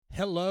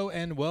Hello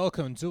and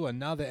welcome to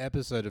another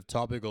episode of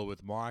Topical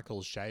with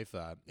Michael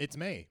Schaefer. It's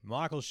me,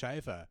 Michael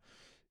Schaefer.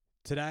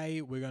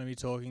 Today we're going to be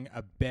talking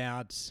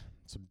about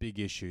some big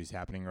issues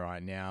happening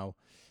right now.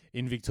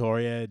 In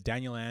Victoria,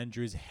 Daniel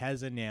Andrews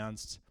has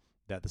announced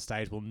that the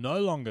state will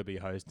no longer be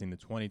hosting the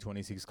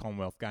 2026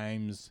 Commonwealth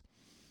Games.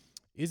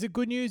 Is it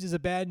good news? Is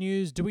it bad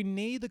news? Do we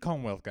need the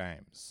Commonwealth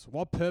Games?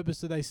 What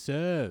purpose do they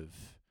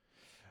serve?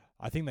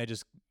 I think they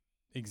just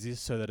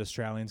exist so that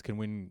Australians can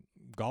win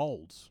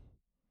gold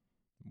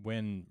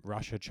when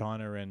Russia,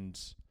 China and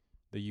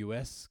the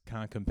US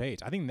can't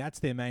compete. I think that's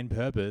their main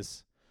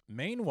purpose.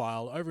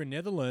 Meanwhile, over in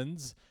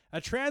Netherlands, a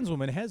trans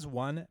woman has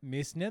won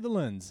Miss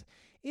Netherlands.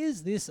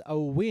 Is this a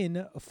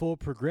win for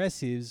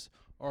progressives,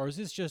 or is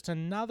this just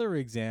another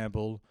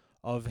example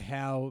of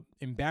how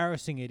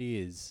embarrassing it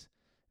is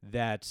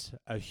that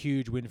a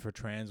huge win for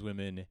trans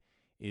women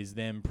is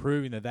them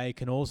proving that they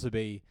can also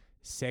be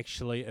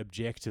sexually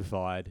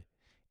objectified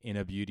in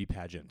a beauty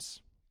pageant?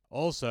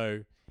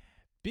 Also,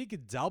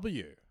 Big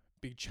W,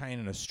 big chain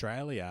in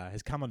Australia,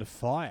 has come under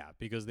fire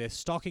because they're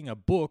stocking a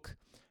book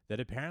that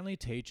apparently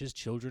teaches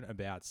children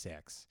about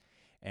sex.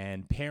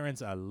 And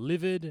parents are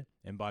livid,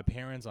 and by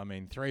parents I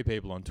mean 3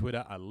 people on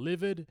Twitter are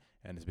livid,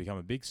 and it's become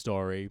a big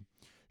story.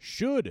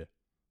 Should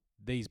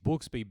these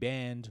books be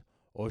banned,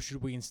 or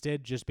should we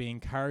instead just be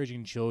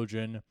encouraging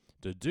children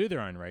to do their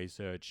own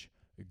research,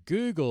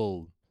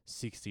 Google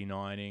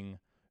 69ing,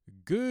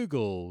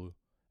 Google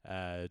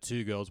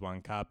 2 Girls,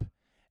 1 Cup,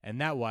 and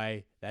that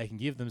way they can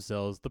give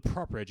themselves the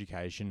proper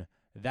education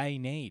they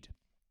need.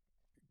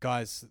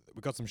 Guys,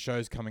 we've got some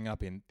shows coming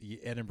up in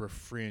the Edinburgh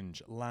Fringe,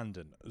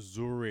 London,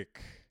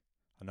 Zurich.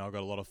 I know I've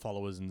got a lot of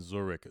followers in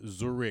Zurich.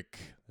 Zurich,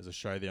 there's a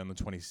show there on the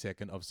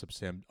 22nd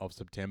of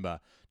September.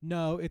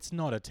 No, it's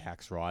not a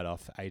tax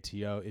write-off,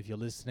 ATO, if you're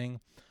listening.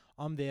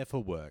 I'm there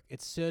for work.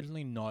 It's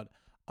certainly not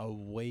a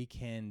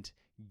weekend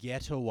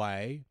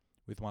getaway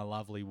with my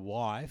lovely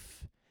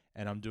wife,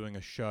 and I'm doing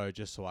a show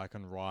just so I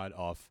can write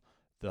off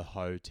the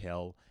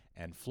hotel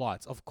and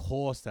flights. Of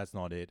course, that's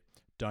not it.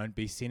 Don't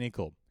be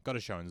cynical. Got a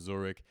show in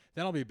Zurich.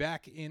 Then I'll be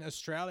back in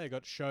Australia.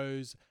 Got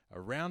shows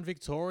around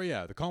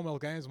Victoria. The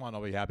Commonwealth Games might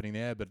not be happening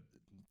there, but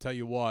tell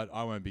you what,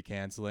 I won't be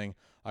cancelling.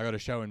 I got a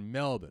show in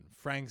Melbourne,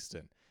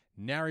 Frankston,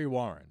 Narre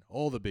Warren,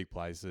 all the big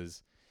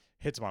places.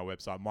 Head to my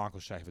website,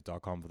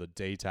 michaelschaefer.com, for the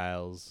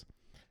details.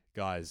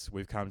 Guys,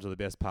 we've come to the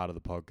best part of the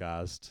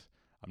podcast.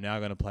 I'm now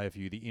going to play for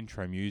you the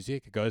intro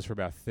music. It goes for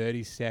about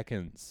 30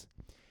 seconds.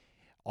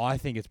 I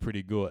think it's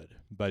pretty good,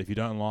 but if you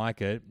don't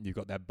like it, you've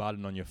got that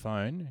button on your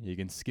phone. You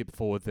can skip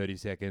forward 30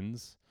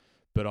 seconds,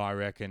 but I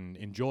reckon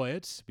enjoy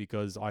it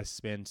because I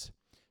spent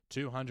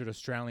 200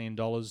 Australian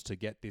dollars to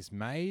get this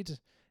made,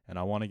 and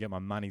I want to get my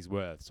money's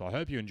worth. So I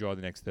hope you enjoy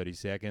the next 30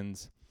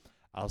 seconds.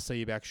 I'll see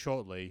you back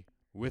shortly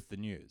with the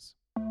news.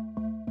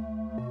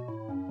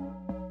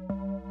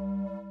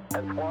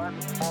 That's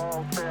one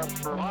small step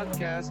for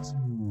Podcasts,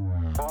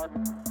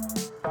 one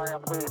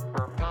giant leap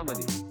for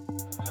comedy.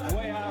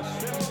 We are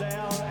stripped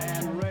down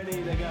and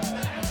ready to go.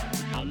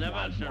 I'll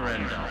never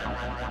surrender.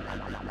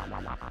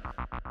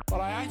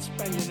 But I ain't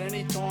spending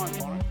any time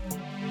on it.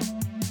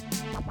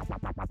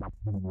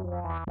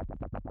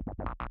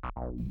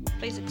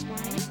 Please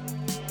explain.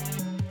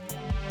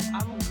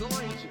 I'm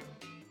going to.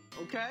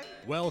 Okay?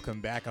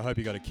 Welcome back. I hope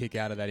you got a kick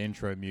out of that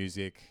intro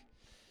music.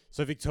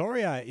 So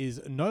Victoria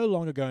is no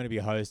longer going to be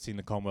hosting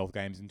the Commonwealth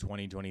Games in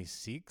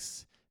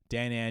 2026.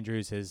 Dan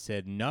Andrews has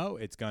said, no,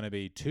 it's going to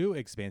be too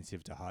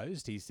expensive to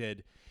host. He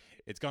said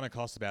it's going to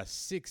cost about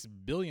 $6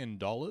 billion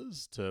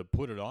to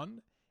put it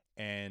on.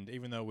 And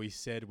even though we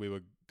said we were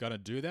going to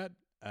do that,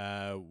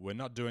 we're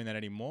not doing that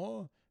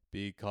anymore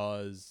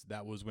because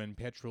that was when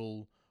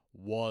petrol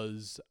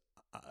was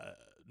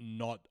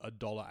not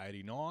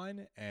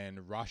 $1.89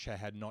 and Russia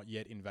had not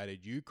yet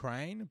invaded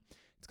Ukraine.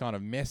 It's kind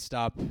of messed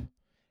up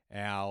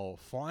our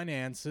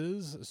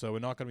finances. So we're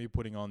not going to be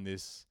putting on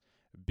this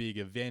big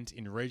event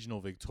in regional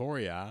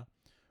Victoria,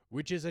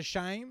 which is a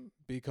shame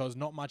because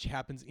not much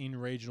happens in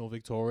regional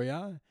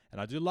Victoria. And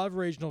I do love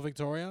regional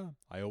Victoria.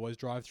 I always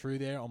drive through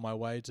there on my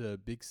way to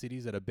big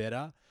cities that are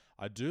better.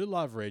 I do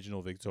love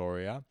regional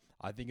Victoria.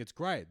 I think it's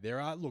great.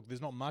 There's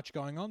not much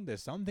going on.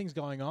 There's some things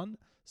going on.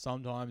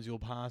 Sometimes you'll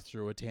pass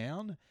through a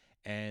town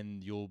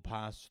and you'll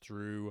pass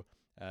through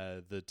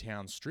the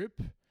town strip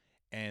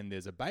and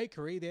there's a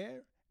bakery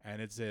there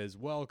and it says,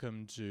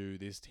 welcome to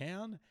this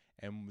town.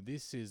 And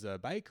this is a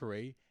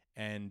bakery,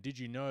 and did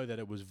you know that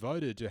it was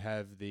voted to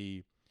have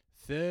the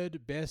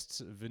 3rd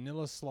best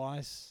vanilla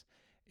slice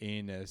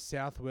in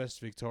southwest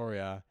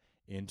Victoria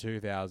in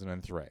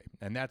 2003?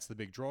 And that's the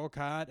big draw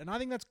card, and I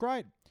think that's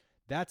great.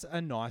 That's a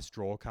nice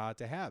draw card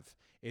to have.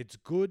 It's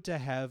good to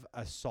have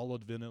a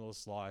solid vanilla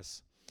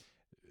slice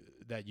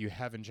that you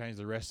haven't changed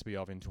the recipe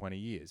of in 20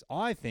 years.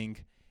 I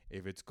think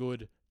if it's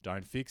good,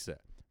 don't fix it.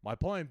 My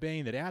point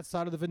being that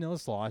outside of the vanilla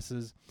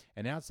slices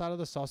and outside of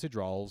the sausage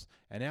rolls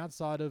and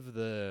outside of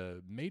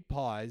the meat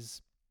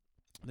pies,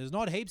 there's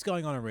not heaps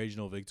going on in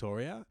regional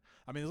Victoria.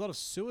 I mean, there's a lot of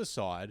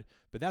suicide,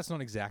 but that's not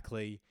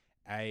exactly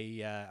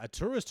a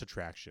tourist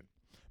attraction.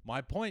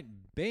 My point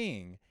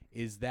being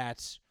is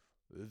that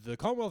the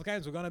Commonwealth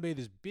Games were going to be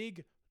this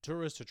big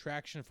tourist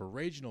attraction for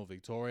regional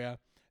Victoria.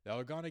 They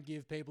were going to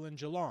give people in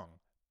Geelong,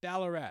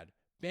 Ballarat,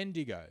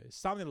 Bendigo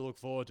something to look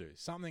forward to,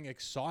 something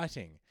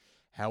exciting.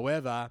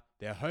 However,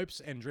 their hopes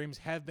and dreams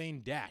have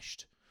been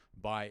dashed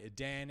by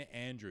Dan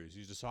Andrews,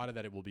 who's decided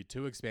that it will be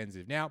too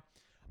expensive. Now,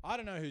 I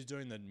don't know who's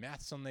doing the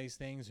maths on these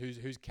things,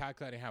 who's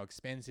calculating how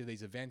expensive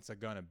these events are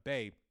going to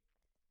be.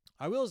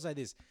 I will say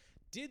this.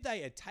 Did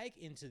they take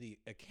into the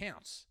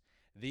accounts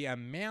the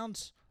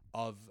amount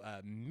of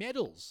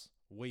medals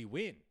we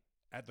win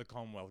at the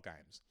Commonwealth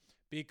Games?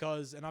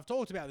 Because, and I've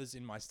talked about this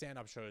in my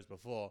stand-up shows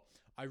before,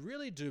 I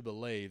really do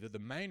believe that the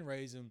main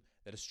reason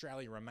that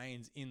Australia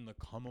remains in the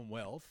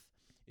Commonwealth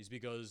is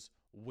because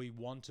we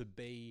want to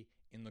be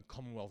in the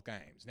Commonwealth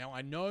Games. Now,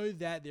 I know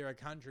that there are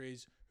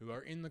countries who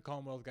are in the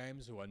Commonwealth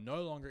Games who are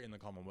no longer in the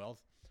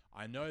Commonwealth.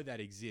 I know that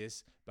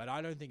exists, but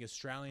I don't think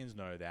Australians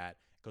know that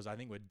because I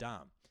think we're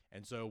dumb.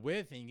 And so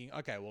we're thinking,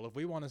 okay, well, if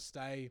we want to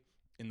stay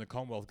in the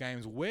Commonwealth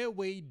Games where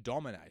we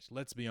dominate,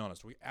 let's be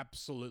honest, we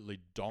absolutely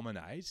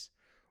dominate,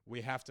 we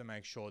have to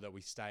make sure that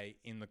we stay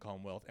in the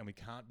Commonwealth and we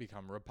can't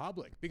become a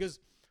republic because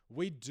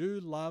we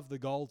do love the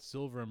gold,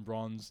 silver, and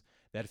bronze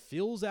that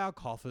fills our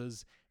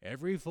coffers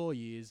every 4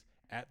 years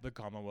at the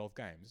Commonwealth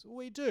Games.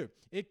 We do.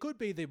 It could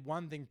be the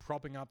one thing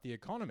propping up the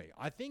economy.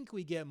 I think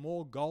we get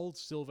more gold,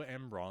 silver,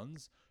 and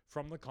bronze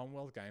from the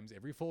Commonwealth Games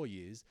every 4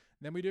 years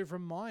than we do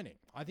from mining.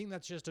 I think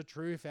that's just a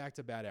true fact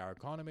about our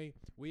economy.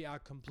 We are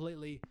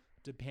completely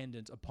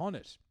dependent upon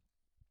it.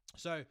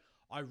 So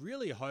I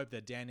really hope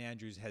that Dan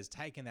Andrews has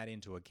taken that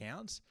into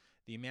account,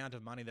 the amount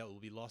of money that will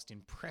be lost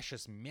in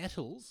precious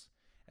metals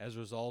as a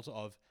result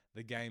of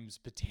the games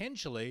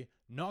potentially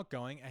not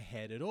going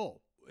ahead at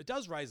all. It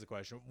does raise the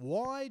question,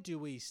 why do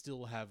we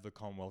still have the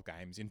Commonwealth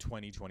Games in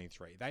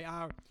 2023? They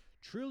are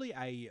truly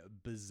a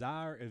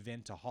bizarre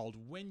event to hold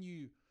when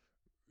you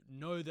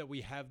know that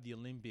we have the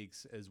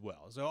Olympics as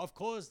well. So, of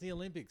course, the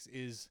Olympics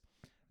is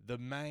the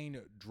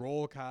main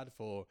draw card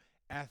for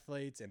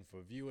athletes and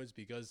for viewers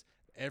because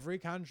every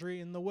country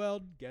in the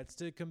world gets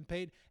to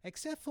compete,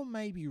 except for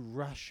maybe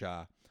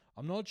Russia.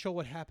 I'm not sure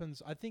what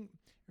happens. I think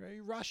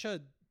Russia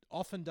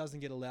often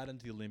doesn't get allowed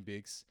into the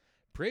Olympics.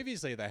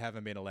 Previously, they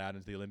haven't been allowed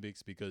into the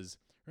Olympics because,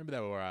 remember, they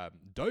were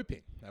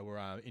doping. They were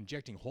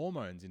injecting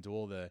hormones into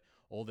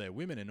all their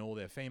women, and all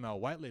their female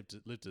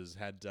weightlifters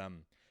had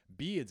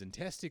beards and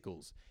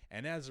testicles.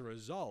 And as a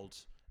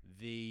result,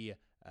 the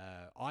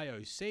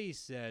IOC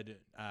said,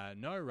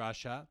 no,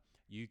 Russia,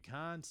 you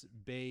can't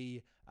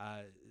be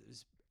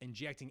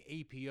injecting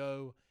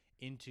EPO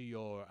into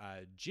your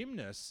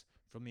gymnasts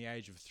from the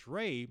age of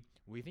 3.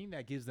 We think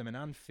that gives them an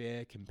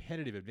unfair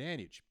competitive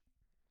advantage.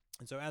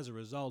 And so as a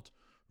result,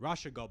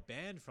 Russia got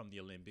banned from the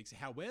Olympics.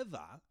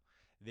 However,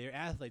 their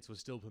athletes were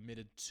still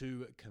permitted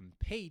to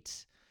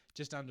compete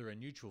just under a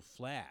neutral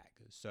flag.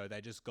 So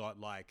they just got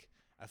like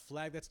a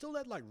flag that still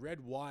had like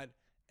red, white,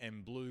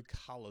 and blue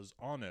colors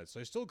on it.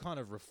 So still kind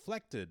of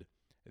reflected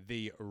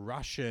the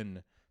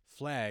Russian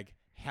flag.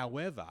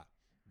 However,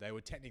 they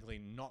were technically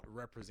not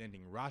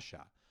representing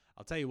Russia.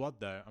 I'll tell you what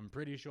though, I'm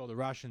pretty sure the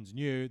Russians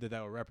knew that they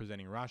were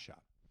representing Russia.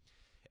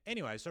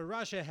 Anyway, so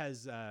Russia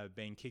has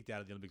been kicked out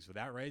of the Olympics for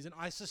that reason.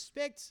 I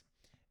suspect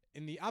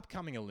in the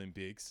upcoming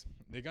Olympics,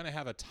 they're going to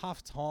have a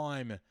tough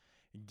time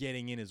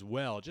getting in as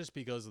well, just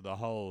because of the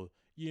whole,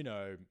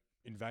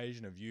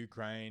 invasion of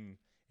Ukraine,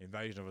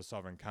 invasion of a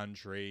sovereign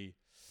country,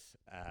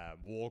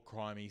 war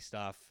crimey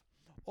stuff.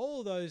 All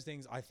of those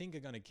things I think are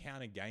going to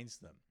count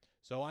against them.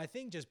 So I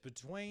think just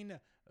between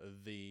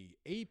the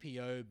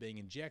EPO being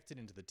injected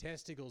into the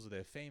testicles of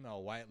their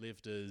female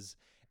weightlifters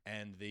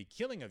and the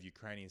killing of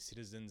Ukrainian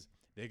citizens,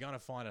 they're going to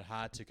find it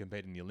hard to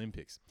compete in the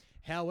Olympics.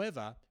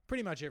 However,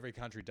 pretty much every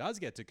country does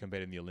get to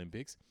compete in the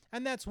Olympics,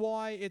 and that's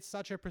why it's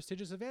such a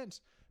prestigious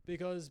event.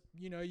 Because,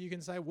 you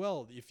can say,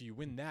 well, if you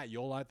win that,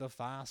 you're like the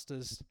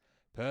fastest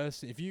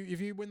person. If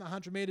you win the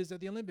 100 meters at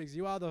the Olympics,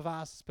 you are the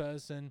fastest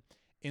person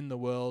in the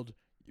world.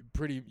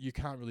 You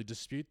can't really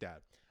dispute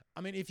that.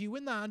 I mean, if you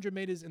win the 100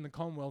 meters in the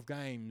Commonwealth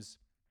Games,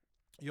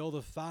 you're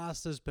the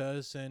fastest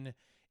person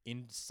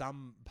in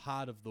some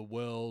part of the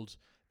world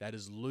that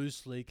is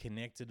loosely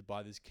connected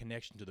by this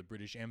connection to the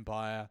British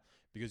Empire,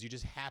 because you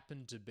just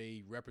happen to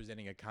be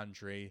representing a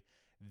country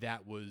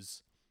that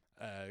was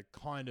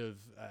kind of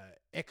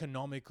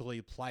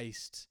economically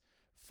placed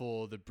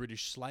for the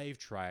British slave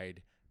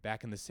trade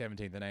back in the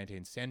 17th and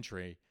 18th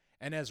century.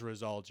 And as a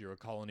result, you're a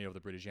colony of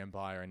the British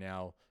Empire, and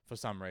now, for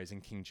some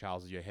reason, King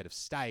Charles is your head of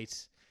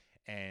state,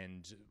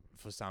 and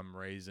for some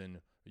reason,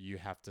 you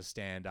have to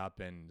stand up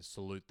and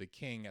salute the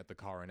king at the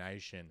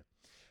coronation.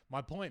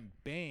 My point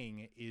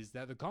being is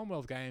that the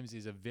Commonwealth Games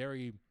is a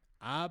very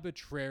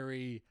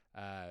arbitrary,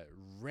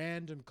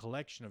 random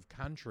collection of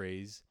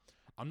countries.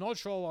 I'm not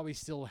sure why we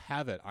still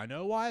have it. I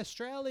know why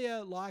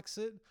Australia likes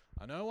it.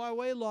 I know why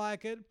we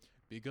like it.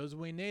 Because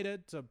we need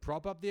it to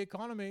prop up the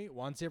economy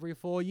once every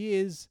 4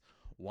 years.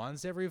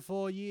 Once every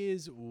 4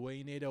 years,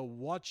 we need to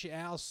watch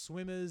our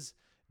swimmers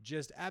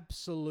just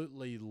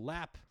absolutely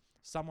lap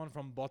someone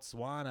from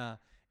Botswana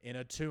in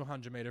a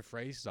 200-meter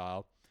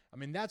freestyle. I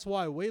mean, that's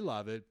why we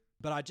love it.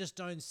 But I just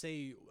don't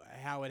see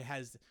how it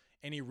has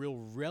any real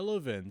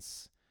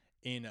relevance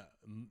in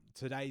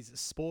today's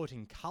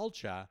sporting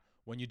culture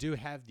when you do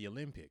have the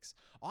Olympics.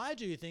 I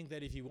do think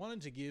that if you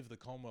wanted to give the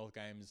Commonwealth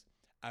Games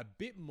a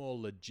bit more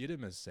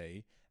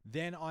legitimacy,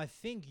 then I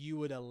think you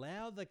would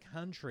allow the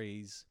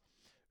countries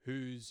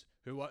whose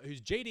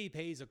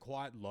GDPs are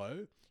quite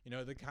low,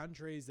 the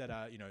countries that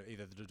are,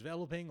 either the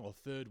developing or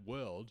third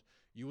world,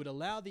 you would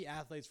allow the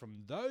athletes from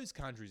those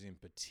countries in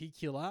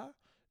particular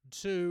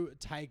to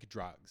take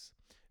drugs.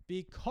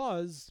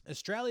 Because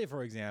Australia,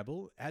 for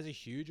example, has a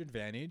huge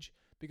advantage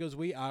because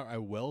we are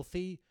a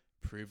wealthy,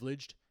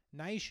 privileged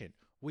nation.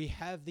 We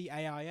have the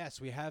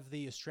AIS, we have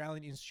the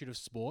Australian Institute of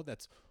Sport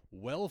that's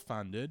well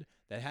funded,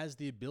 that has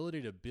the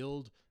ability to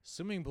build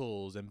swimming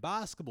pools and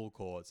basketball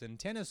courts and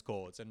tennis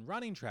courts and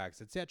running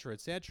tracks, etc.,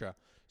 etc.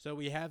 So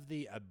we have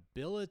the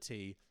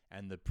ability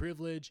and the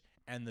privilege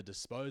and the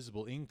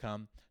disposable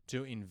income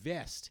to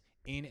invest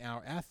in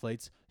our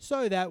athletes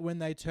so that when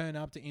they turn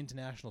up to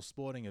international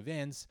sporting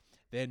events,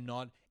 they're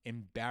not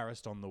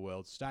embarrassed on the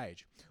world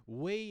stage.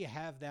 We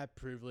have that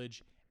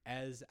privilege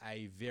as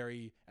a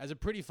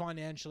pretty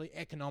financially,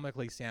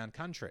 economically sound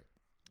country.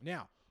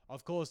 Now,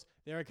 of course,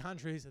 there are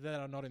countries that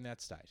are not in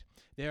that state.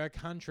 There are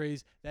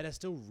countries that are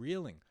still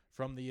reeling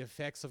from the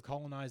effects of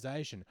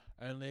colonization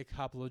only a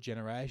couple of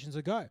generations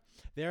ago.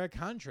 There are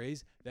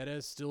countries that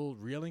are still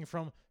reeling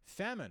from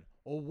famine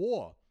or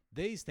war.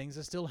 These things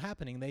are still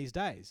happening these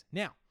days.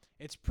 Now,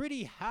 it's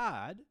pretty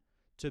hard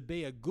to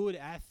be a good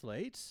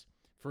athlete,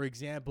 for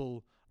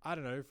example,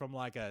 from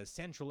like a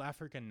Central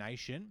African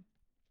nation.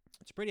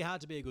 It's pretty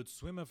hard to be a good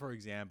swimmer, for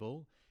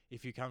example,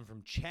 if you come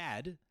from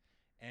Chad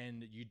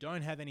and you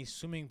don't have any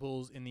swimming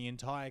pools in the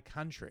entire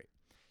country.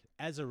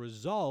 As a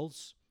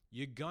result,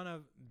 you're going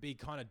to be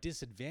kind of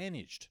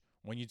disadvantaged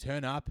when you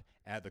turn up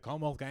at the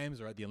Commonwealth Games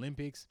or at the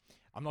Olympics.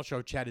 I'm not sure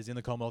if Chad is in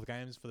the Commonwealth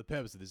Games. For the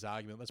purpose of this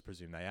argument, let's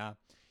presume they are.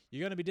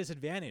 You're going to be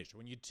disadvantaged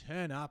when you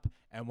turn up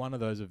at one of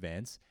those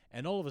events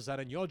and all of a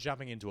sudden you're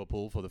jumping into a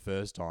pool for the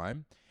first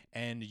time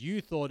and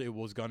you thought it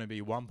was going to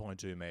be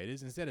 1.2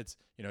 meters. Instead, it's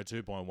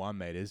 2.1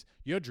 meters.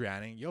 You're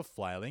drowning. You're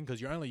flailing because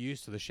you're only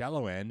used to the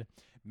shallow end.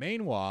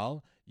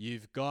 Meanwhile,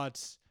 you've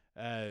got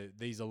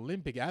these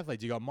Olympic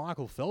athletes. You got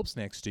Michael Phelps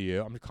next to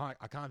you.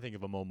 I can't think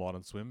of a more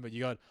modern swimmer, but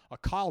you got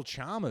Kyle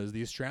Chalmers,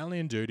 the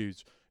Australian dude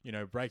who's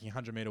breaking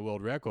 100-meter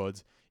world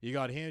records. You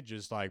got him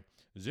just like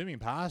zooming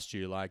past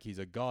you like he's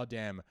a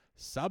goddamn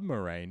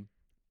submarine.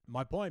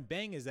 My point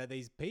being is that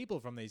these people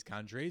from these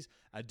countries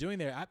are doing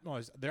their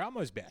utmost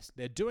best.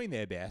 They're doing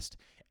their best,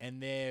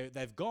 and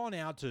they've gone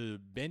out to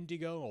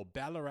Bendigo or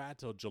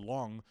Ballarat or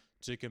Geelong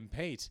to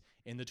compete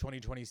in the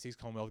 2026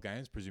 Commonwealth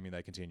Games, presuming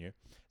they continue.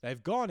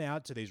 They've gone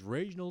out to these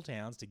regional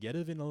towns to get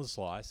a vanilla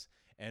slice,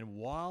 and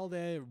while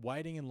they're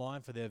waiting in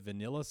line for their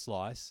vanilla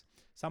slice,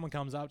 someone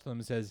comes up to them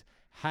and says,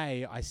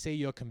 "Hey, I see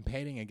you're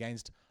competing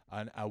against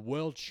a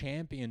world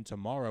champion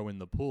tomorrow in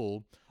the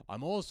pool.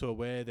 I'm also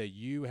aware that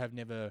you have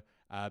never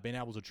been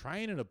able to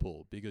train in a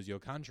pool because your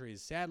country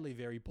is sadly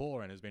very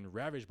poor and has been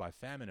ravaged by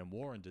famine and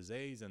war and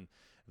disease and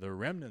the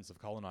remnants of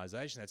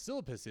colonization that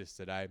still persists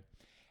today.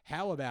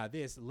 How about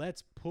this?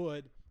 Let's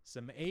put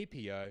some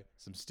EPO,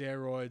 some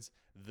steroids,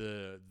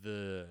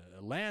 the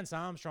Lance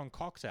Armstrong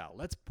cocktail.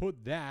 Let's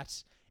put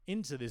that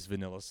into this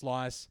vanilla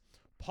slice,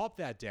 pop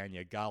that down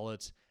your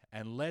gullet,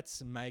 and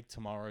let's make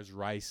tomorrow's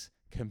race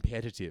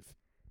competitive."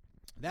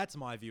 That's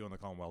my view on the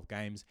Commonwealth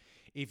Games.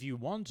 If you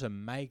want to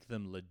make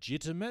them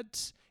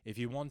legitimate, if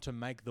you want to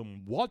make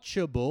them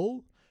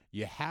watchable,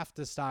 you have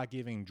to start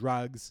giving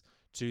drugs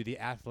to the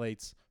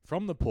athletes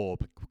from the poor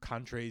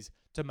countries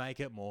to make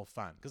it more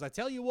fun. Because I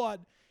tell you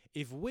what,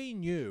 if we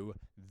knew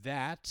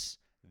that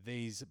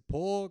these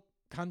poor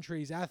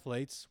countries'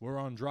 athletes were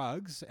on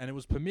drugs and it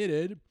was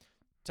permitted,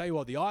 tell you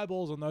what, the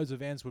eyeballs on those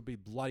events would be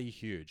bloody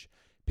huge.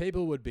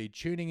 People would be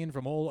tuning in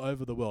from all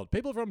over the world.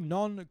 People from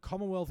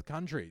non-Commonwealth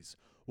countries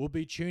will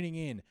be tuning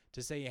in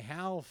to see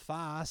how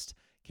fast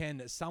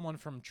can someone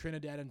from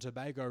Trinidad and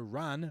Tobago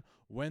run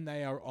when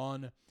they are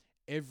on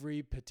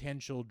every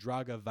potential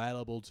drug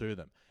available to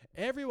them.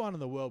 Everyone in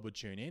the world would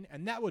tune in,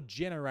 and that would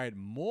generate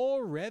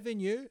more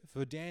revenue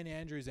for Dan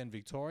Andrews and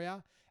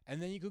Victoria,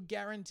 and then you could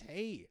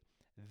guarantee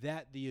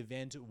that the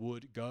event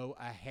would go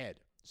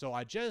ahead. So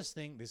I just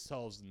think this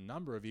solves a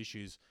number of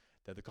issues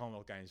that the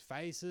Commonwealth Games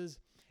faces.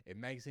 It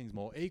makes things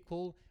more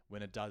equal.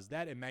 When it does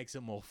that, it makes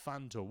it more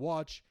fun to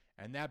watch,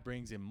 and that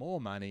brings in more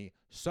money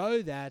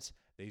so that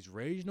these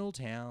regional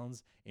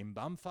towns in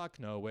bumfuck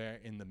nowhere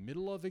in the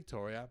middle of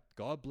Victoria,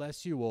 God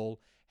bless you all,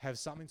 have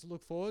something to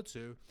look forward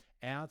to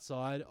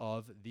outside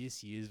of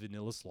this year's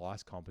Vanilla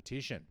Slice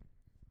competition.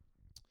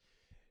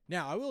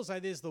 Now, I will say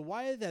this, the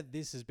way that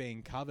this is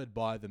being covered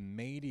by the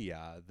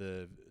media,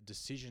 the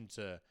decision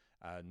to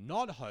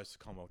not host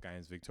Commonwealth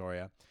Games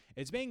Victoria,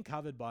 it's being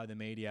covered by the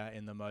media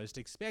in the most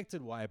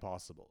expected way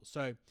possible.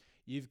 So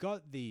you've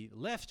got the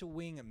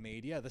left-wing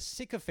media, the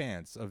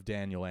sycophants of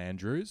Daniel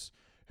Andrews,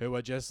 who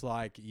are just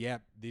like,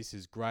 yep, this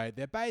is great.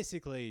 They're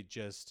basically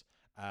just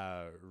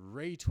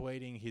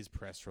retweeting his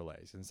press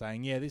release and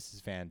saying, yeah, this is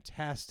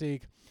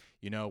fantastic.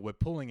 we're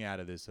pulling out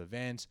of this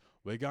event.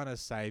 We're going to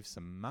save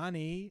some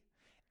money,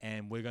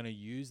 and we're going to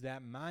use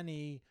that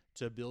money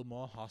to build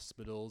more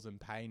hospitals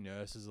and pay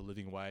nurses a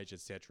living wage,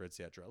 etc.,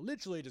 etc.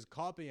 Literally just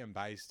copy and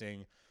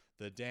pasting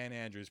the Dan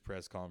Andrews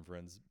press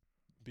conference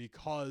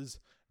because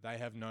they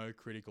have no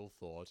critical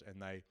thought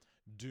and they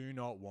do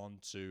not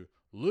want to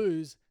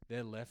lose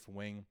their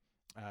left-wing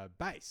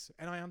base.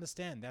 And I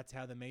understand that's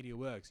how the media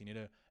works. You need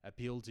to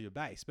appeal to your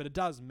base. But it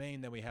does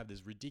mean that we have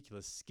this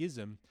ridiculous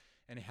schism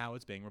in how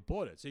it's being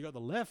reported. So you got the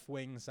left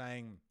wing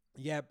saying,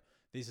 yep,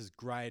 this is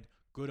great.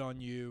 Good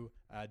on you,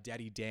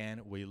 Daddy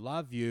Dan. We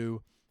love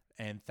you.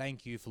 And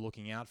thank you for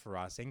looking out for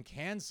us and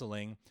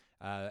cancelling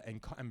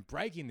and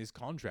breaking this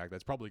contract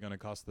that's probably going to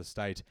cost the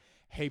state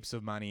heaps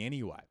of money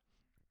anyway.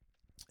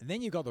 And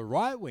then you got the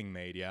right-wing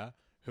media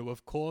who,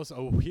 of course,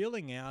 are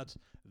wheeling out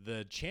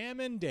the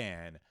Chairman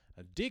Dan,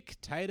 a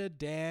Dictator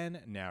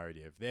Dan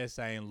narrative. They're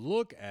saying,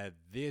 look at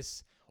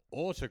this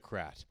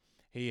autocrat.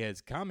 He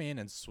has come in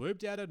and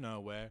swooped out of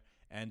nowhere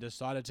and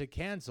decided to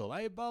cancel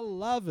a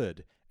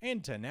beloved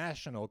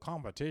international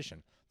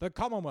competition, the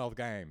Commonwealth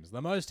Games,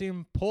 the most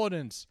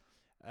important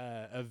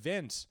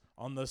event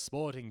on the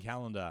sporting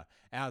calendar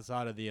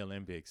outside of the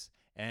Olympics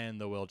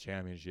and the World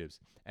Championships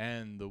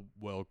and the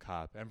World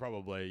Cup and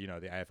probably,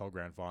 the AFL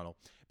Grand Final.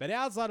 But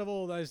outside of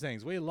all those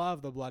things, we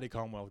love the bloody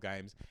Commonwealth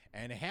Games.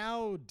 And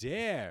how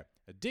dare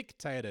a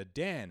dictator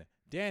Dan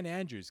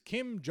Andrews,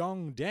 Kim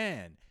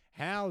Jong-dan,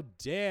 how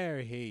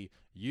dare he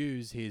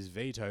use his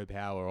veto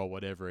power or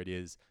whatever it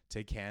is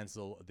to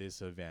cancel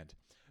this event?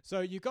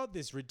 So you got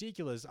this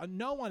ridiculous,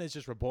 no one is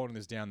just reporting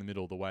this down the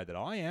middle the way that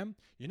I am.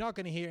 You're not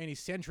going to hear any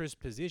centrist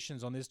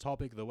positions on this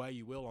topic the way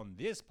you will on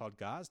this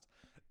podcast.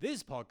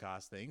 This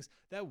podcast thinks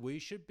that we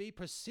should be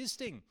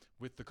persisting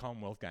with the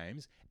Commonwealth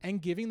Games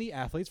and giving the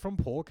athletes from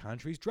poor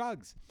countries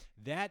drugs.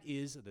 That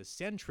is the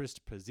centrist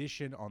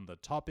position on the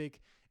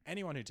topic.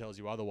 Anyone who tells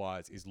you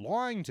otherwise is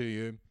lying to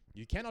you.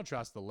 You cannot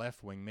trust the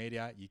left-wing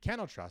media. You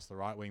cannot trust the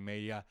right-wing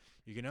media.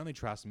 You can only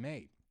trust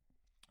me.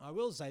 I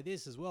will say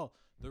this as well.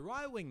 The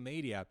right-wing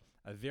media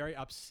are very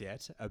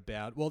upset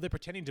about, they're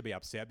pretending to be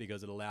upset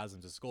because it allows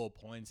them to score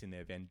points in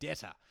their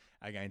vendetta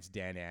against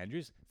Dan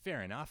Andrews.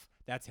 Fair enough.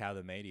 That's how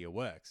the media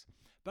works.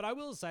 But I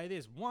will say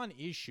this, one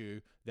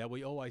issue that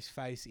we always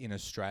face in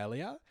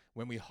Australia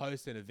when we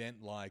host an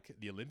event like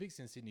the Olympics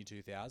in Sydney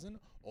 2000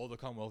 or the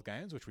Commonwealth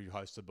Games, which we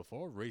hosted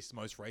before,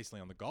 most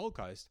recently on the Gold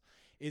Coast,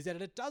 is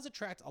that it does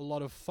attract a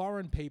lot of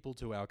foreign people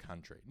to our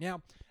country.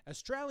 Now,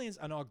 Australians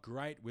are not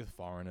great with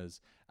foreigners,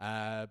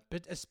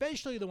 but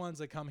especially the ones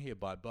that come here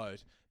by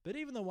boat, but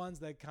even the ones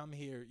that come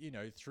here,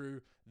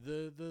 through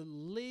the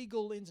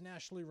legal,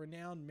 internationally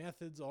renowned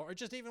methods, or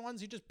just even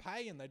ones you just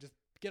pay and they just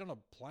get on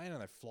a plane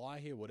and they fly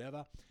here,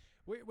 whatever.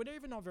 We're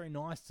even not very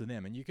nice to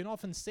them. And you can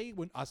often see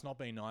us not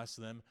being nice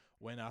to them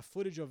when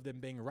footage of them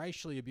being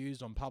racially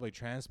abused on public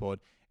transport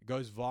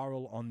goes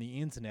viral on the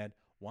internet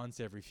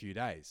once every few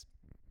days.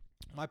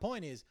 My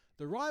point is,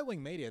 the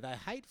right-wing media, they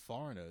hate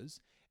foreigners,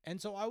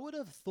 and so I would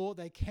have thought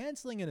that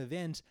cancelling an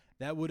event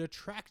that would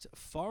attract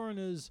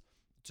foreigners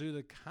to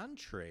the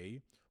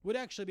country would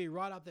actually be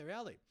right up their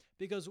alley.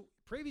 Because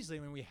previously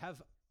when we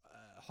have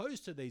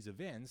hosted these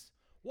events,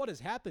 what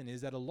has happened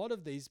is that a lot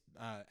of these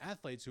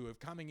athletes who are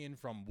coming in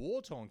from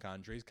war-torn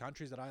countries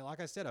that, like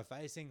I said, are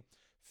facing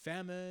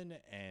famine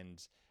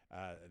and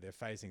they're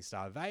facing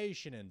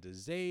starvation and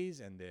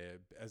disease, and a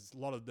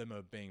lot of them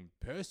are being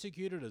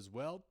persecuted as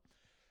well.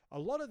 A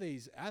lot of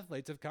these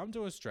athletes have come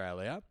to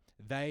Australia.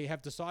 They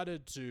have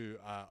decided to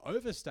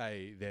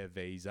overstay their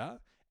visa,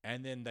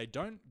 and then they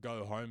don't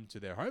go home to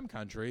their home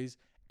countries,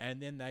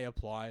 and then they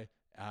apply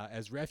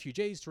as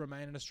refugees to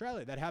remain in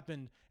Australia.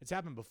 It's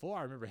happened before.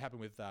 I remember it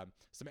happened with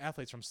some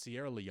athletes from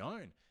Sierra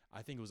Leone.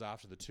 I think it was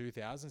after the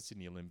 2000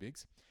 Sydney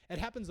Olympics. It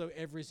happens, though,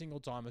 every single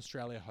time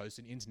Australia hosts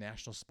an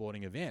international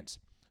sporting event.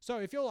 So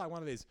if you're like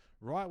one of these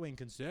right-wing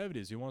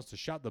conservatives who wants to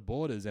shut the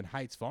borders and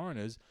hates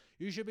foreigners,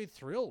 you should be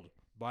thrilled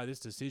by this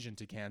decision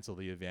to cancel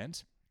the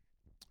event.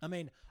 I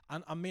mean,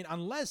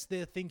 unless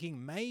they're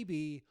thinking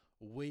maybe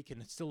we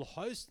can still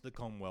host the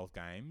Commonwealth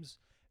Games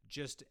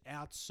just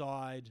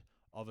outside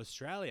of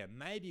Australia.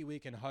 Maybe we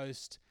can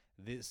host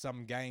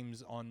some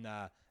games on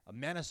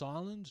Manus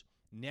Island,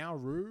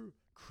 Nauru,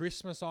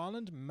 Christmas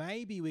Island.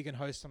 Maybe we can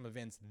host some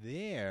events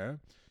there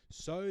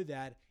so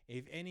that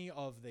if any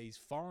of these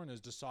foreigners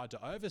decide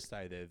to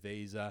overstay their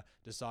visa,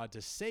 decide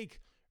to seek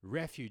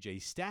refugee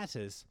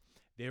status,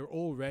 they're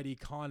already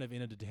kind of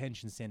in a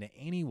detention center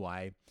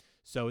anyway,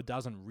 so it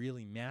doesn't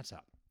really matter.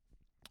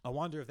 I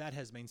wonder if that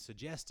has been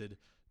suggested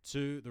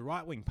to the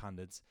right-wing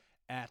pundits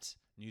at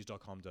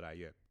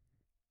news.com.au.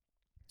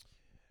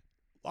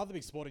 Other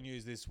big sporting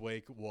news this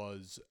week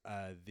was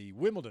the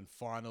Wimbledon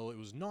final. It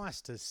was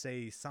nice to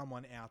see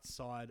someone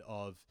outside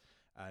of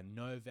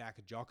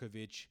Novak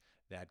Djokovic,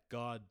 that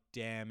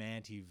goddamn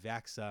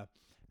anti-vaxxer,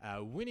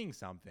 winning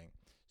something.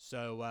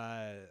 So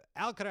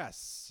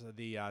Alcaraz,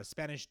 the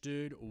Spanish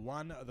dude,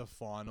 won the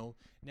final.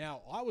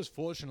 Now, I was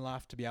fortunate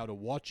enough to be able to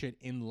watch it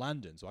in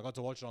London. So I got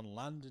to watch it on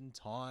London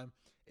time.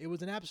 It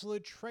was an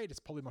absolute treat. It's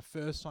probably my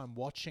first time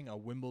watching a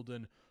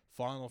Wimbledon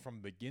final from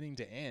beginning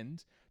to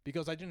end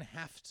because I didn't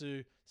have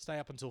to stay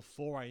up until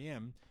 4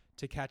 a.m.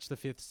 to catch the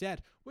fifth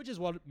set, which is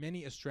what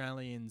many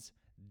Australians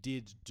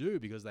did do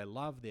because they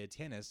love their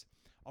tennis.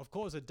 Of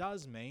course, it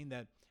does mean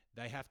that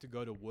they have to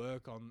go to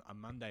work on a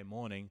Monday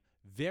morning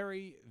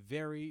very,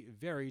 very,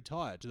 very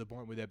tired to the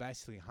point where they're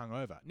basically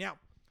hungover. Now,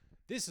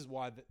 this is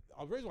why, the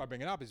reason why I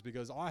bring it up is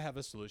because I have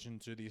a solution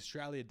to the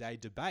Australia Day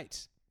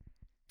debate.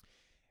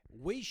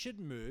 We should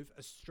move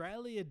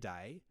Australia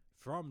Day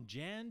from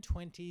Jan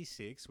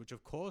 26, which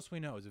of course we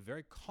know is a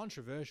very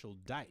controversial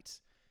date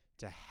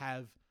to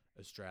have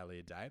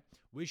Australia Day.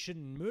 We should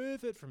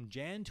move it from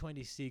Jan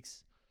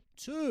 26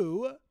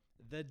 to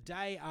the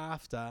day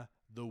after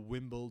the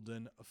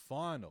Wimbledon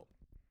final.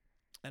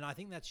 And I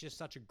think that's just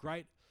such a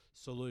great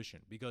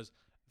solution because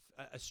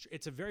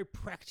it's a very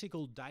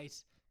practical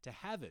date to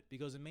have it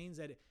because it means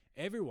that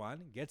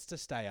everyone gets to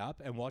stay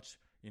up and watch,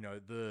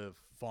 the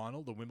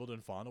final, the Wimbledon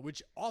final,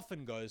 which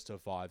often goes to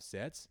 5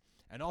 sets.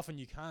 And often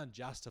you can't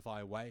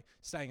justify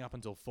staying up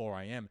until 4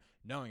 a.m.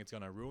 knowing it's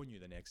going to ruin you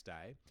the next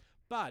day.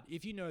 But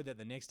if you know that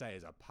the next day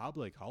is a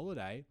public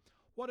holiday,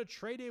 what a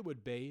treat it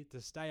would be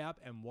to stay up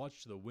and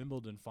watch the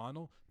Wimbledon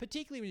final,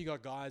 particularly when you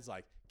got guys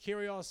like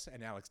Kyrgios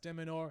and Alex de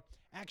Minaur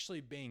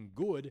actually being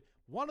good.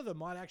 One of them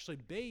might actually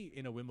be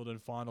in a Wimbledon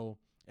final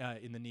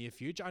in the near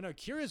future. I know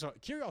Kyrgios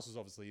was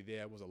obviously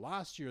there. Was it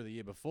last year or the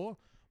year before?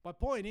 My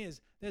point is,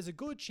 there's a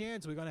good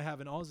chance we're going to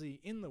have an Aussie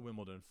in the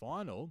Wimbledon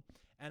final.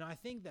 And I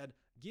think that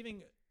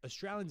giving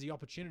Australians the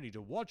opportunity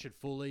to watch it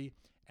fully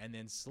and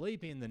then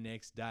sleep in the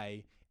next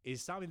day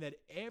is something that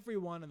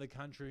everyone in the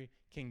country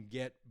can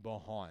get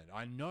behind.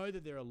 I know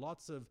that there are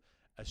lots of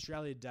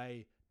Australia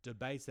Day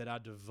debates that are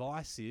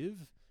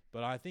divisive,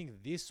 but I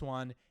think this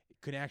one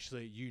could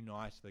actually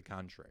unite the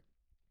country.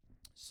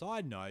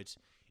 Side note,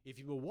 if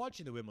you were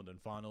watching the Wimbledon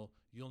final,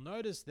 you'll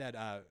notice that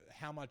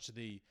how much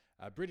the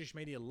British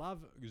media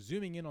love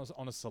zooming in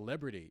on a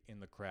celebrity in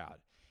the crowd.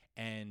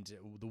 And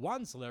the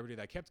one celebrity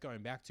they kept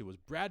going back to was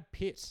Brad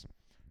Pitt,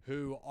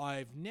 who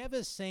I've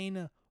never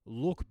seen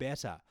look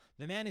better.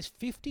 The man is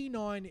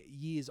 59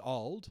 years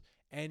old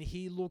and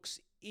he looks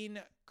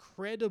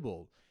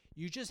incredible.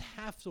 You just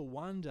have to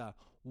wonder,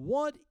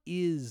 what's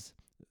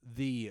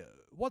the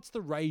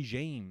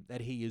regime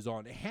that he is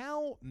on?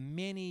 How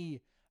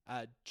many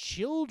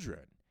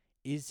children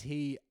is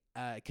he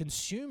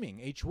consuming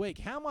each week?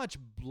 How much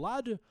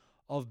blood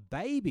of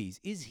babies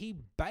is he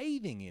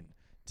bathing in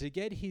to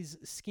get his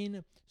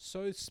skin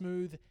so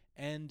smooth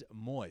and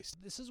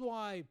moist? This is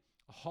why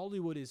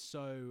Hollywood is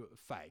so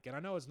fake. And I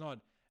know it's not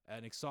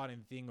an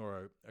exciting thing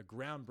or a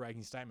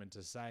groundbreaking statement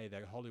to say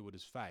that Hollywood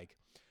is fake,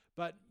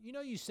 but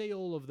you see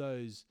all of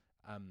those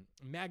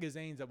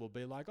magazines that will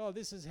be like, oh,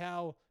 this is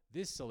how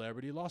this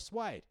celebrity lost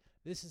weight.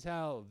 This is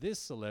how this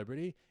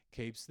celebrity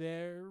keeps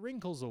their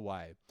wrinkles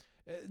away.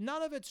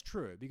 None of it's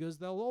true because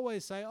they'll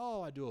always say,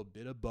 oh, I do a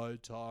bit of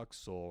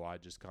Botox or I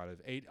just kind of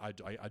eat, I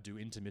do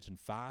intermittent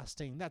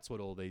fasting. That's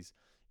what all these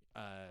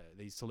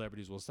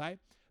celebrities will say.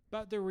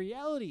 But the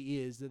reality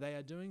is that they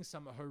are doing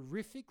some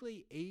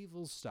horrifically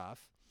evil stuff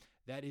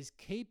that is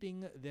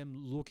keeping them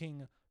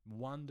looking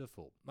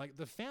wonderful. Like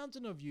the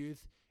Fountain of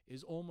Youth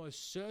is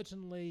almost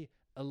certainly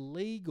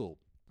illegal.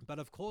 But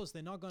of course,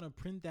 they're not going to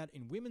print that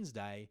in Women's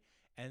Day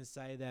and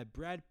say that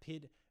Brad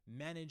Pitt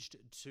managed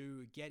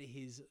to get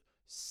his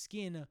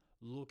skin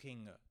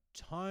looking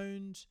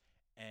toned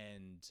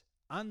and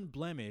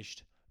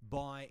unblemished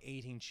by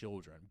eating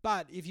children.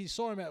 But if you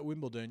saw him at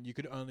Wimbledon, you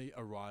could only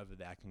arrive at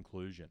that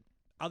conclusion.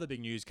 Other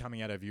big news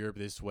coming out of Europe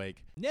this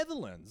week.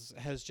 Netherlands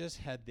has just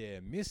had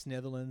their Miss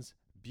Netherlands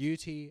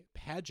beauty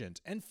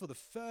pageant. And for the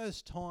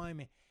first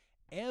time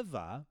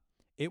ever,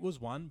 it was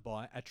won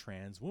by a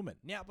trans woman.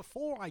 Now,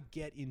 before I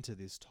get into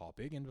this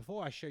topic and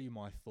before I show you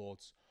my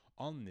thoughts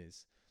on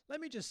this,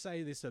 let me just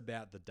say this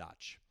about the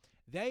Dutch.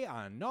 They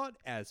are not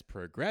as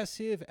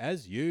progressive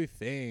as you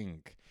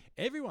think.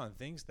 Everyone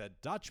thinks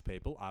that Dutch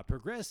people are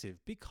progressive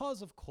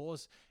because, of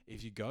course,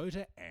 if you go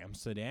to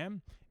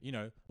Amsterdam,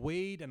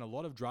 weed and a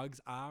lot of drugs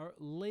are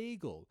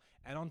legal.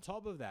 And on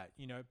top of that,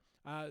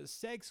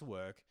 sex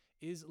work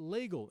is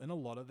legal in a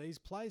lot of these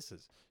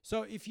places.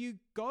 So if you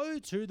go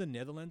to the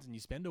Netherlands and you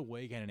spend a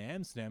weekend in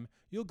Amsterdam,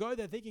 you'll go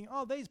there thinking,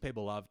 oh, these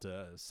people love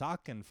to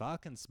suck and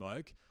fuck and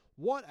smoke.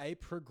 What a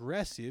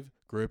progressive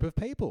group of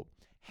people.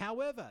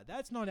 However,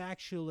 that's not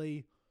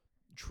actually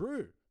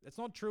true. That's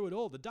not true at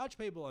all. The Dutch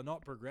people are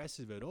not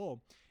progressive at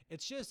all.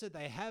 It's just that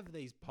they have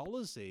these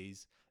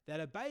policies that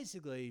are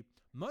basically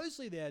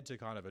mostly there to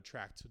kind of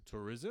attract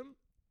tourism.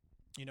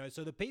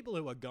 So the people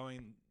who are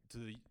going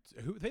to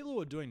people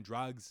who are doing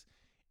drugs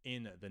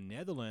in the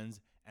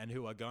Netherlands and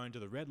who are going to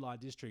the red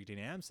light district in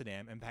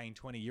Amsterdam and paying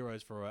 20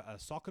 euros for a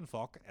sock and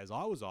fock, as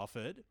I was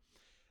offered,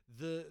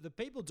 the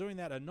people doing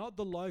that are not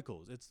the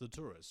locals, it's the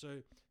tourists.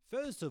 So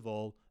first of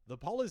all, the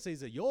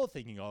policies that you're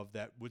thinking of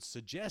that would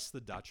suggest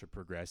the Dutch are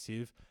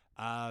progressive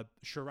are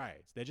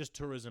charades. They're just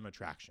tourism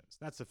attractions.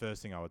 That's the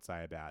first thing I would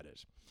say about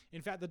it.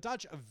 In fact, the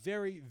Dutch are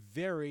very,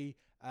 very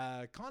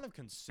kind of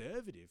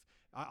conservative.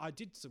 I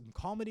did some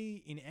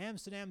comedy in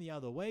Amsterdam the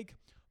other week,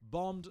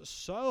 bombed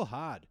so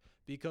hard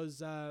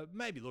because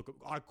maybe, look,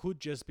 I could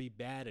just be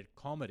bad at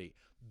comedy.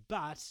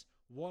 But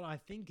what I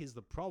think is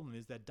the problem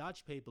is that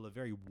Dutch people are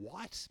very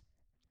white,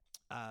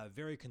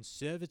 very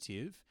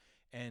conservative,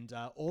 and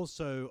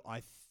also,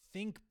 I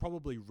think,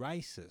 probably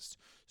racist.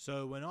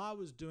 So when I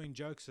was doing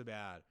jokes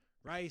about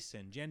race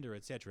and gender,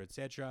 etc.,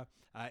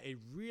 it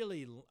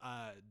really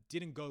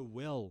didn't go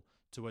well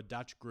to a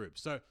Dutch group.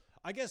 So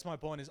I guess my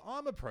point is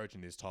I'm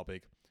approaching this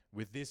topic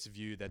with this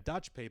view that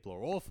Dutch people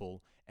are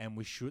awful and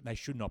they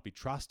should not be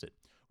trusted.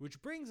 Which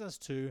brings us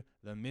to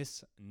the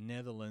Miss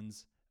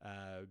Netherlands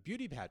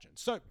beauty pageant.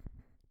 So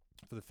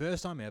for the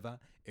first time ever,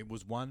 it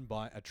was won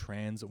by a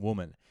trans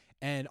woman.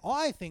 And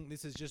I think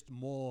this is just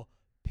more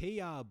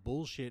PR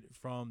bullshit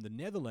from the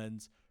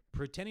Netherlands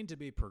pretending to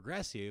be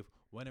progressive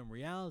when in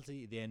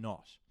reality they're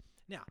not.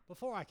 Now,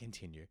 before I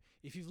continue,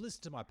 if you've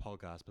listened to my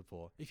podcast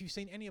before, if you've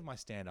seen any of my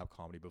stand-up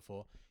comedy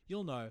before,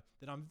 you'll know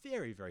that I'm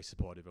very, very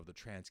supportive of the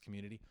trans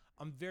community.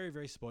 I'm very,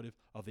 very supportive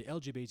of the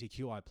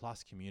LGBTQI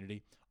plus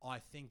community. I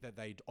think that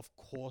they, of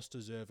course,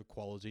 deserve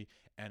equality,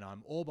 and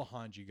I'm all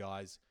behind you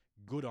guys.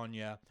 Good on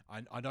you.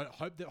 I don't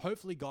hope that.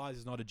 Hopefully, guys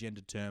is not a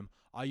gender term.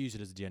 I use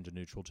it as a gender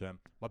neutral term.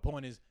 My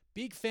point is,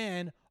 big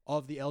fan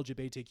of the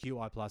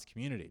LGBTQI plus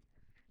community.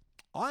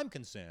 I'm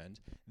concerned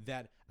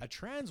that a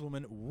trans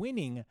woman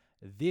winning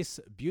this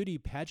beauty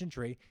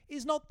pageantry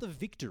is not the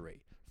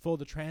victory for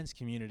the trans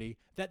community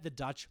that the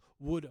Dutch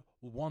would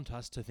want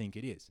us to think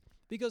it is.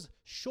 Because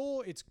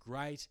sure, it's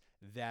great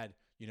that,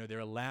 they're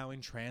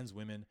allowing trans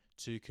women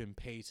to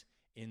compete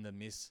in the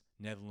Miss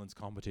Netherlands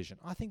competition.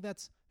 I think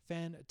that's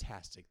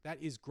fantastic.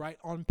 That is great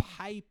on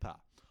paper.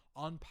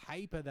 On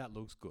paper, that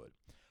looks good.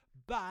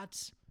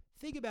 But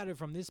think about it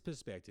from this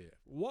perspective.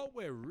 What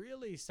we're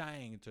really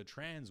saying to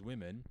trans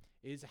women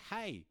is,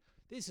 hey,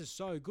 this is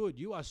so good.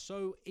 You are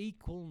so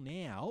equal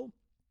now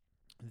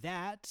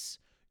that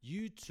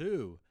you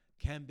too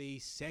can be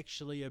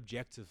sexually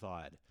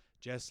objectified,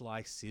 just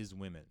like cis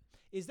women.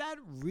 Is that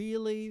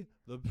really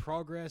the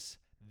progress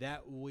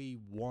that we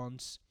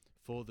want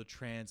for the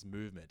trans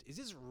movement? Is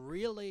this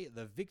really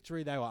the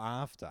victory they were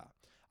after?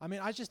 I mean,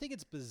 I just think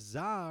it's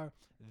bizarre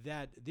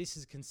that this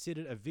is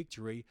considered a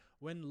victory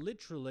when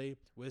literally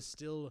we're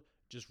still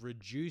just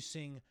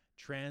reducing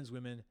trans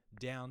women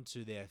down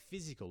to their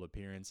physical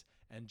appearance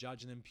and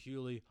judging them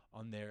purely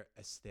on their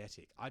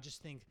aesthetic. I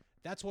just think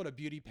that's what a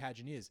beauty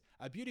pageant is.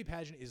 A beauty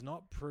pageant is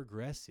not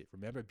progressive.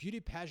 Remember, beauty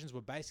pageants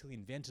were basically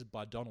invented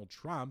by Donald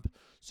Trump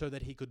so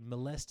that he could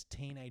molest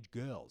teenage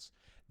girls.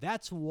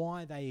 That's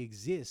why they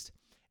exist.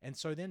 And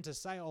so then to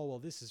say, oh, well,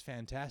 this is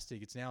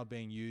fantastic, it's now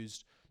being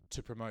used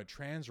to promote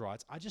trans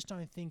rights, I just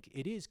don't think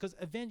it is,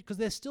 because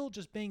they're still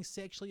just being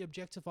sexually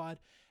objectified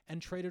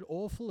and treated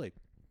awfully.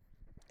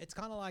 It's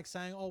kind of like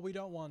saying, oh, we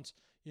don't want,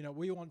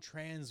 we want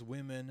trans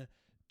women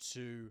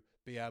to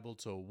be able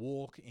to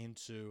walk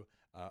into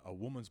a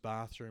woman's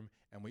bathroom,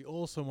 and we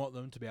also want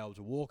them to be able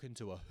to walk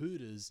into a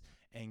Hooters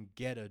and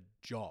get a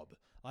job.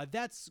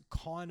 That's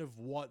kind of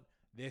what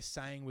they're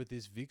saying with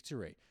this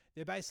victory.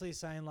 They're basically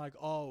saying like,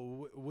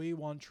 oh, we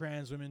want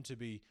trans women to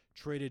be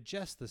treated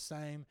just the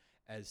same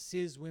as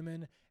cis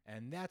women,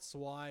 and that's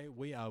why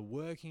we are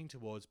working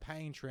towards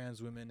paying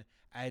trans women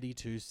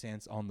 82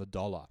 cents on the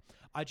dollar.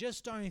 I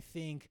just don't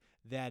think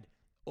that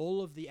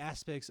all of the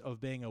aspects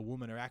of being a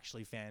woman are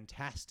actually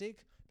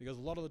fantastic, because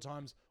a lot of the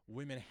times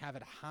women have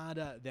it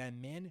harder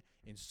than men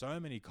in so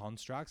many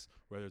constructs,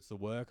 whether it's the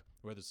work,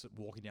 whether it's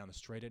walking down the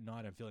street at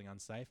night and feeling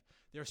unsafe.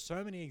 There are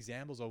so many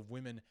examples of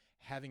women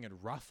having it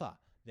rougher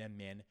than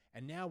men,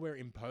 and now we're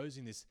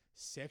imposing this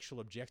sexual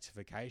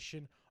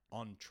objectification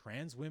on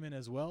trans women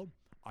as well.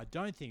 I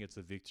don't think it's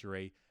a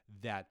victory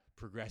that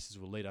progressives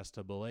will lead us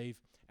to believe.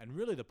 And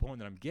really the point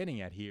that I'm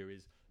getting at here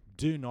is,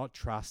 do not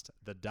trust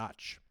the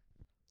Dutch.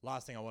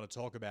 Last thing I want to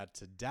talk about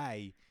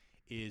today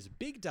is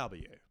Big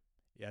W.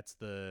 That's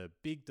the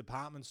big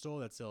department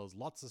store that sells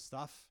lots of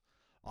stuff.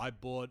 I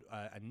bought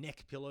a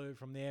neck pillow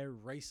from there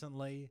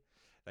recently.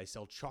 They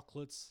sell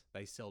chocolates.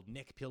 They sell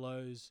neck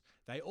pillows.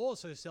 They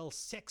also sell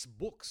sex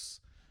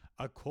books,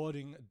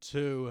 according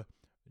to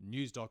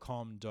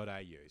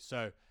news.com.au.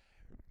 So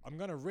I'm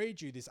going to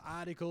read you this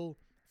article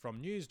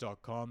from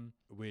news.com,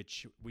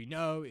 which we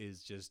know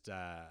is just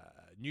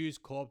News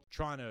Corp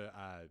trying to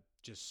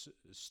just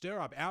stir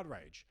up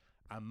outrage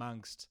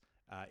amongst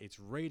its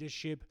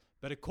readership.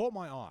 But it caught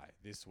my eye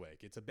this week.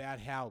 It's about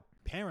how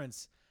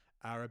parents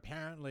are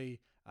apparently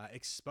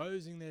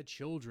exposing their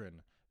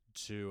children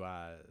to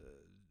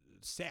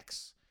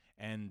sex.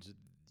 And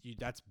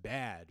that's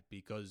bad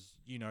because,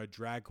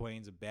 drag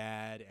queens are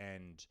bad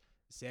and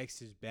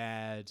sex is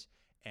bad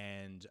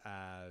and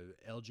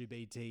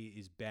LGBT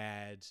is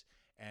bad.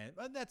 And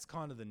that's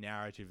kind of the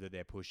narrative that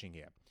they're pushing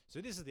here. So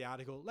this is the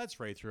article. Let's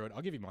read through it.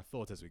 I'll give you my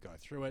thoughts as we go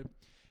through it.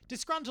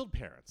 Disgruntled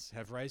parents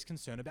have raised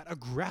concern about a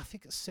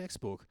graphic sex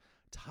book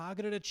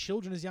targeted at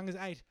children as young as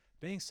 8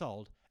 being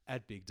sold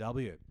at Big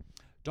W.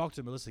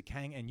 Dr. Melissa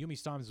Kang and Yumi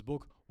Stein's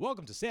book,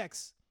 Welcome to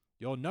Sex,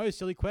 Your No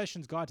Silly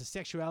Questions Guide to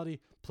Sexuality,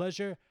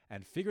 Pleasure,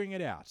 and Figuring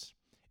It Out,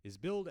 is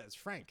billed as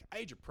frank,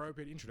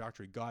 age-appropriate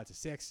introductory guide to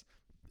sex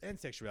and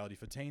sexuality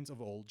for teens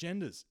of all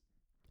genders.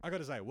 I got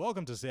to say,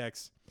 Welcome to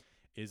Sex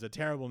is a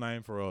terrible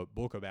name for a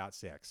book about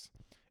sex.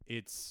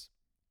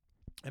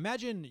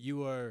 Imagine you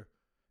were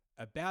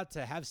about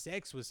to have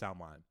sex with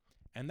someone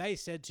and they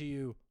said to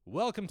you,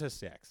 welcome to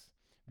sex.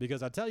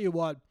 Because I tell you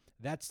what,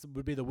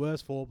 would be the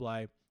worst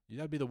foreplay.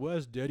 That would be the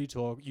worst dirty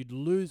talk.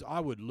 I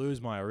would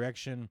lose my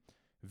erection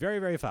very,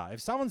 very far.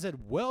 If someone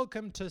said,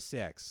 welcome to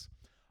sex,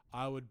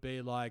 I would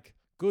be like,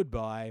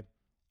 goodbye,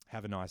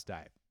 have a nice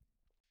day.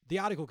 The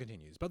article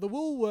continues, but the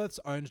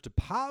Woolworths-owned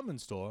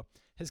department store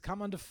has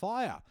come under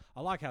fire.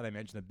 I like how they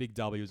mention that Big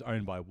W is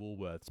owned by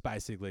Woolworths,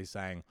 basically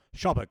saying,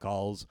 shop at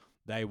Coles,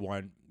 they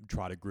won't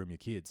try to groom your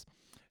kids.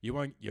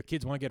 Your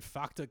kids won't get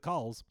fucked at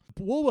Coles.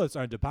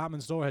 Woolworths-owned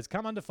department store has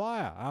come under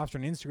fire after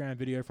an Instagram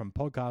video from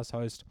podcast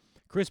host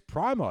Chris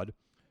Primod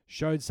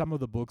showing some of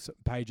the books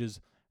pages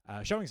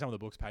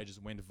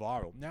went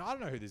viral. Now, I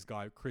don't know who this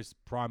guy Chris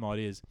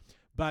Primod is,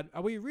 but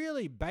are we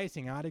really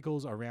basing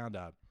articles around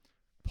a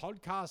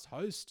podcast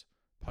host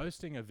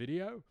posting a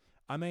video?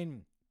 I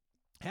mean,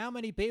 how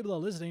many people are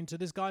listening to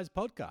this guy's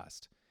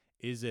podcast?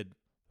 Is it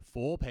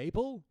 4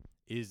 people?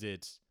 Is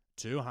it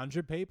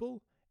 200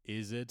 people?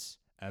 Is it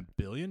 1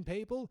 billion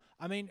people?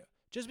 I mean,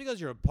 just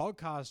because you're a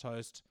podcast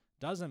host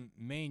doesn't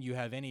mean you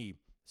have any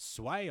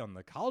sway on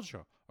the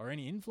culture or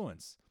any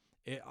influence.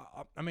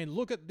 I mean,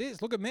 look at this.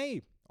 Look at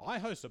me. I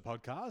host a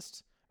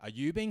podcast. Are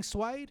you being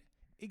swayed?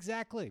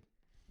 Exactly.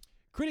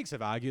 Critics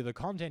have argued the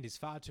content is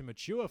far too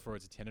mature for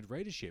its intended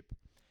readership.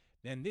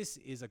 Then this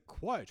is a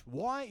quote.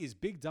 Why is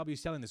Big W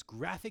selling this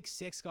graphic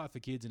sex guide for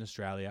kids in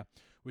Australia,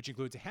 which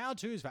includes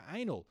how-tos for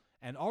anal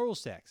and oral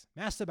sex,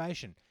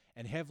 masturbation,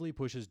 and heavily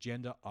pushes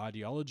gender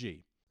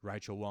ideology?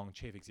 Rachel Wong,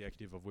 Chief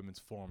Executive of Women's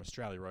Forum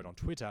Australia, wrote on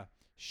Twitter,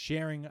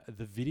 sharing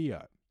the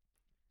video.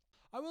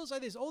 I will say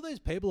this, all these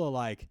people are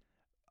like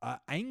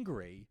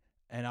angry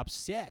and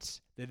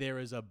upset that there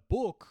is a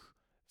book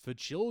for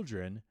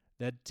children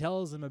that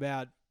tells them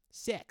about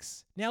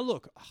sex. Now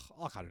look,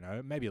 I don't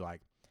know, maybe like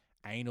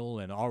anal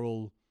and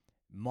oral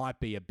might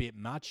be a bit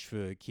much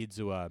for kids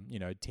who are,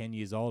 10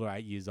 years old or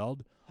 8 years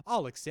old.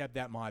 I'll accept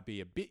that might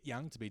be a bit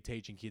young to be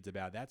teaching kids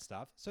about that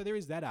stuff. So there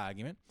is that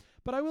argument.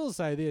 But I will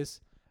say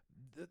this,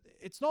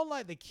 it's not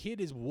like the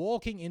kid is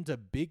walking into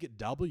Big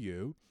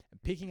W,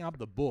 picking up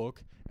the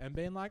book and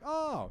being like,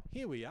 oh,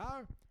 here we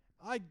are.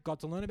 I got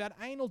to learn about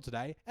anal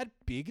today at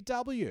Big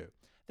W.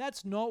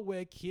 That's not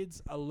where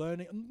kids are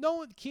learning.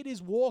 No kid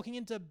is walking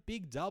into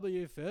Big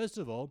W, first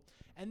of all,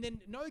 and then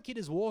no kid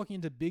is walking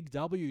into Big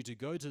W to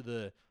go to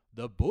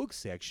the book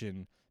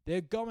section.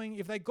 If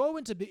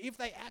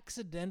they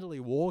accidentally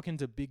walk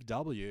into Big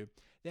W,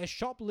 they're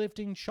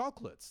shoplifting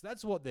chocolates.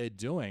 That's what they're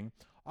doing.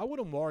 I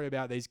wouldn't worry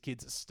about these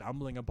kids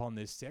stumbling upon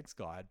this sex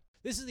guide.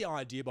 This is the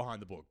idea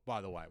behind the book,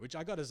 by the way, which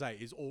I got to say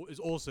is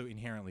also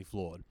inherently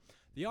flawed.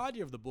 The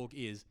idea of the book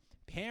is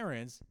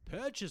parents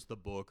purchase the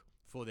book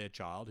for their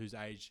child, who's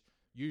aged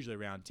usually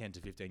around 10 to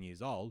 15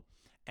 years old,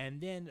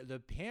 and then the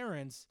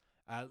parents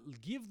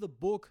give the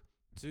book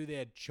to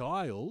their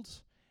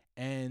child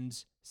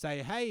and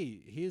say,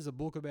 hey, here's a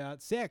book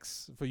about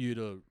sex for you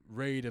to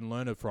read and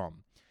learn it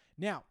from.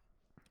 Now,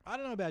 I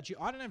don't know about you.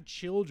 I don't have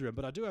children,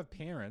 but I do have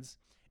parents.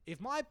 If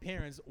my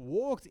parents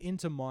walked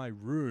into my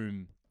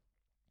room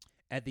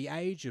at the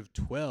age of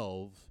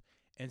 12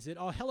 and said,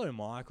 oh, hello,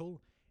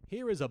 Michael,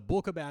 here is a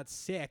book about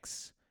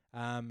sex,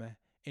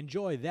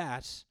 enjoy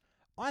that,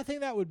 I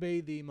think that would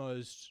be the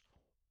most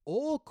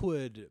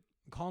awkward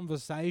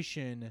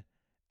conversation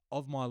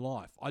of my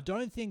life. I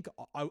don't think,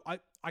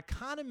 I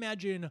can't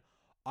imagine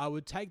I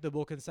would take the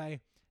book and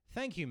say,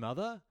 thank you,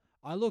 Mother.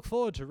 I look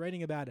forward to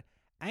reading about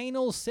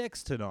anal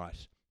sex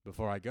tonight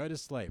before I go to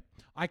sleep.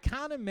 I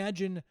can't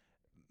imagine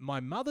my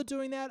mother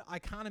doing that. I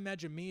can't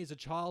imagine me as a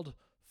child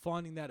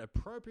finding that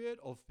appropriate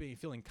or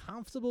feeling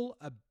comfortable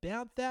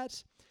about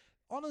that.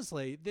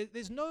 Honestly,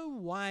 there's no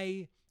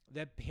way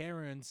that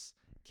parents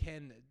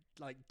can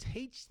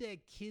teach their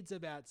kids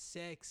about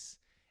sex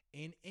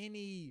in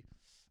any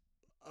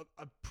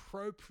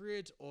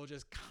appropriate or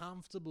just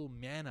comfortable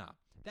manner.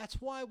 That's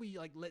why we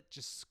let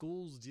just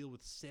schools deal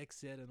with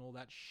sex ed and all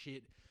that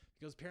shit,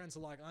 because parents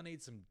are like, I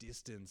need some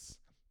distance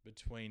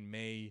between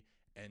me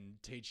and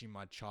teaching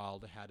my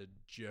child how to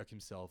jerk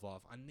himself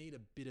off. I need a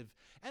bit of,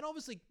 and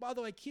obviously, by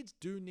the way, kids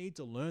do need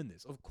to learn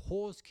this. Of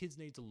course, kids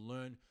need to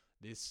learn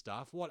this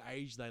stuff. What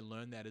age they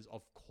learn that is,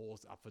 of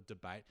course, up for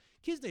debate.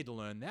 Kids need to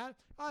learn that.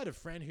 I had a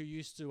friend who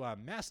used to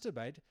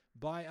masturbate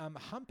by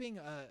humping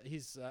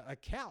a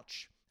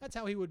couch. That's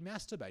how he would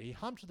masturbate. He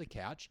humped the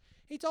couch.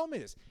 He told me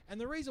this. And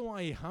the reason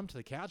why he humped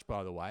the couch,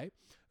 by the way,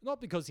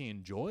 not because he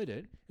enjoyed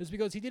it, is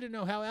because he didn't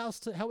know how else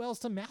to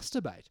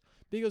masturbate.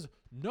 Because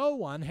no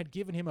one had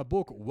given him a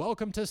book,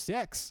 Welcome to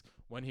Sex,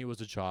 when he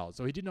was a child.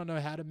 So he did not know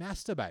how to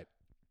masturbate.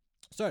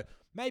 So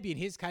maybe in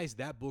his case,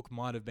 that book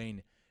might have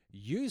been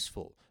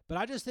useful. But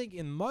I just think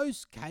in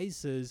most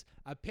cases,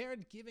 a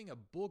parent giving a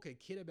book a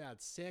kid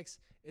about sex,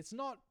 it's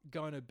not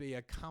going to be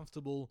a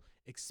comfortable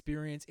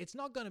experience. It's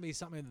not going to be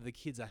something that the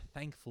kids are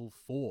thankful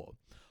for.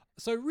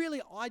 So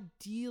really,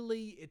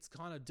 ideally, it's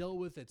kind of dealt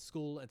with at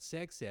school at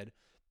sex ed.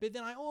 But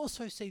then I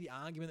also see the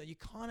argument that you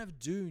kind of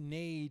do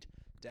need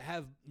to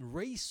have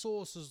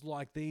resources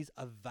like these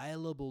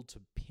available to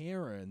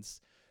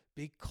parents,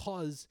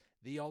 because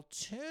the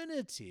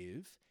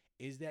alternative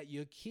is that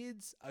your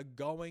kids are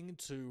going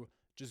to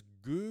just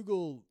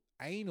Google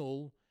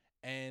anal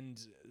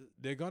and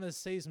they're going to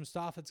see some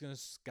stuff that's going to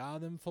scar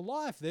them for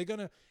life.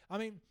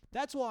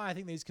 That's why I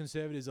think these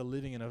conservatives are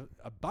living in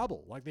a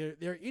bubble. Like,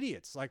 they're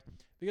idiots. Like,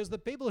 because the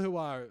people who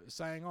are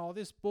saying, oh,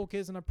 this book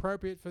isn't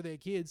appropriate for their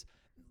kids,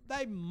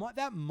 that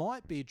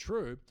might be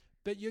true,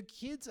 but your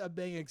kids are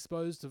being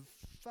exposed to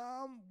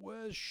far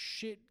worse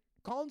shit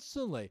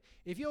constantly.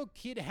 If your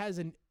kid has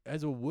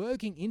a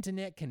working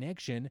internet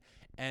connection,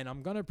 and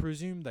I'm going to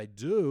presume they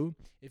do,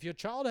 if your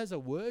child has a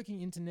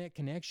working internet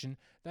connection,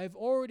 they've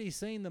already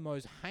seen the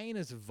most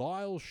heinous,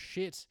 vile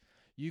shit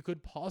you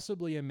could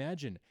possibly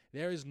imagine.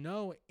 There is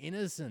no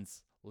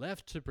innocence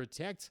left to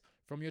protect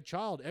from your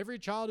child. Every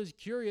child is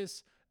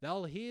curious.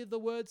 They'll hear the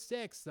word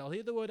sex. They'll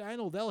hear the word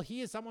anal. They'll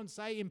hear someone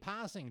say in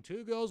passing,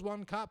 2 girls,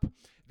 1 cup.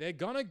 They're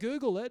going to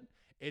Google it.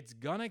 It's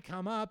going to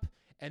come up,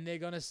 and they're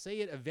going to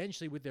see it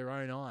eventually with their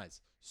own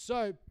eyes.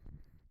 So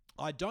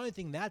I don't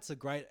think that's a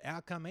great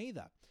outcome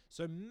either.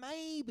 So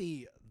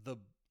maybe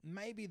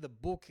the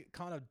book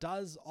kind of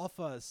does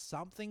offer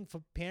something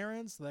for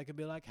parents. They can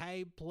be like,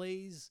 hey,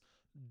 please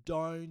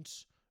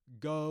don't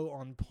go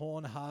on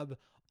Pornhub.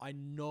 I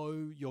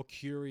know you're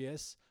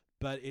curious,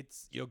 but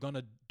you're going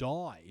to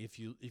die. If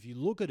you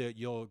look at it,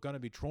 you're going to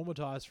be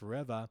traumatized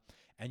forever,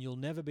 and you'll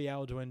never be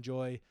able to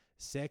enjoy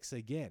sex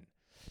again.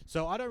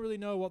 So I don't really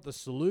know what the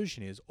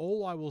solution is.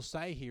 All I will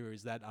say here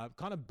is that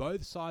kind of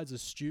both sides are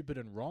stupid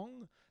and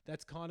wrong.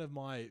 That's kind of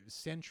my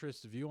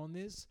centrist view on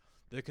this.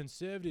 The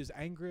conservatives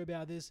angry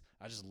about this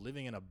are just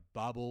living in a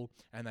bubble,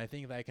 and they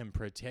think they can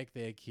protect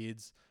their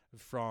kids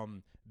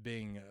from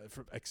being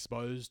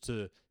exposed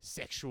to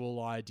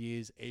sexual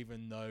ideas,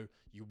 even though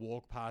you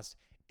walk past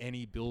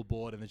any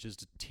billboard and there's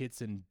just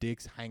tits and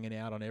dicks hanging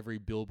out on every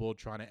billboard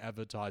trying to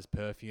advertise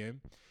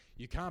perfume.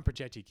 You can't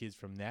protect your kids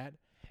from that.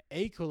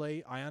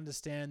 Equally, I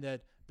understand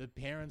that the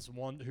parents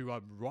who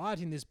are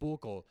writing this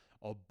book or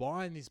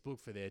buying this book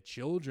for their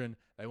children,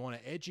 they want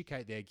to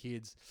educate their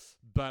kids,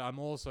 but I'm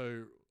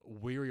also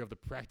weary of the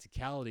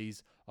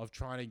practicalities of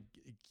trying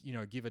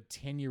to, give a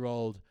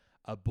 10-year-old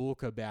a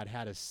book about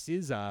how to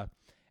scissor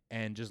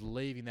and just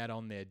leaving that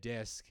on their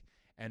desk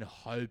and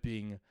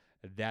hoping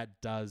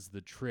that does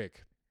the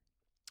trick.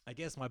 I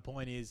guess my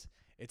point is,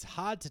 it's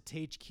hard to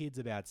teach kids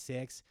about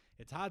sex.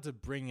 It's hard to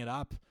bring it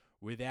up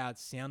without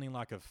sounding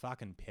like a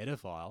fucking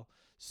pedophile.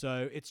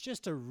 So it's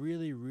just a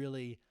really,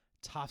 really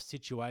tough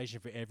situation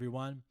for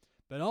everyone.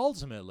 But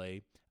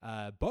ultimately,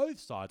 both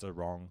sides are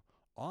wrong.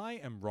 I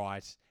am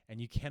right, and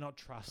you cannot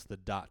trust the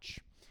Dutch.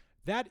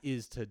 That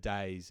is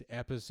today's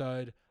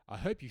episode. I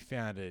hope you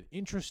found it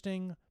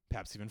interesting,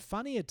 perhaps even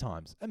funny at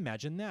times.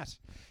 Imagine that.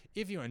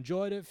 If you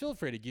enjoyed it, feel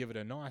free to give it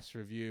a nice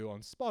review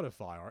on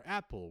Spotify or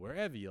Apple,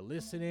 wherever you're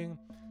listening.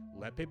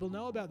 Let people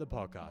know about the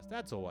podcast.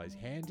 That's always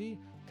handy.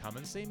 Come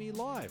and see me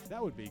live.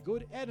 That would be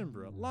good.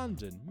 Edinburgh,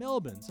 London,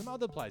 Melbourne, some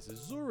other places.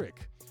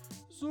 Zurich.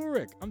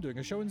 I'm doing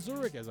a show in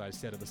Zurich, as I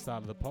said at the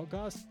start of the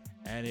podcast,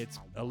 and it's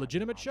a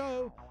legitimate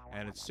show,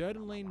 and it's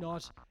certainly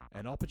not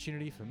an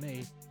opportunity for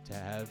me to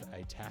have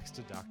a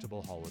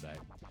tax-deductible holiday.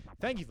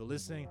 Thank you for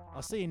listening.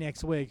 I'll see you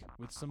next week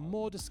with some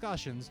more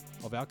discussions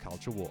of our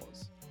culture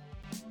wars.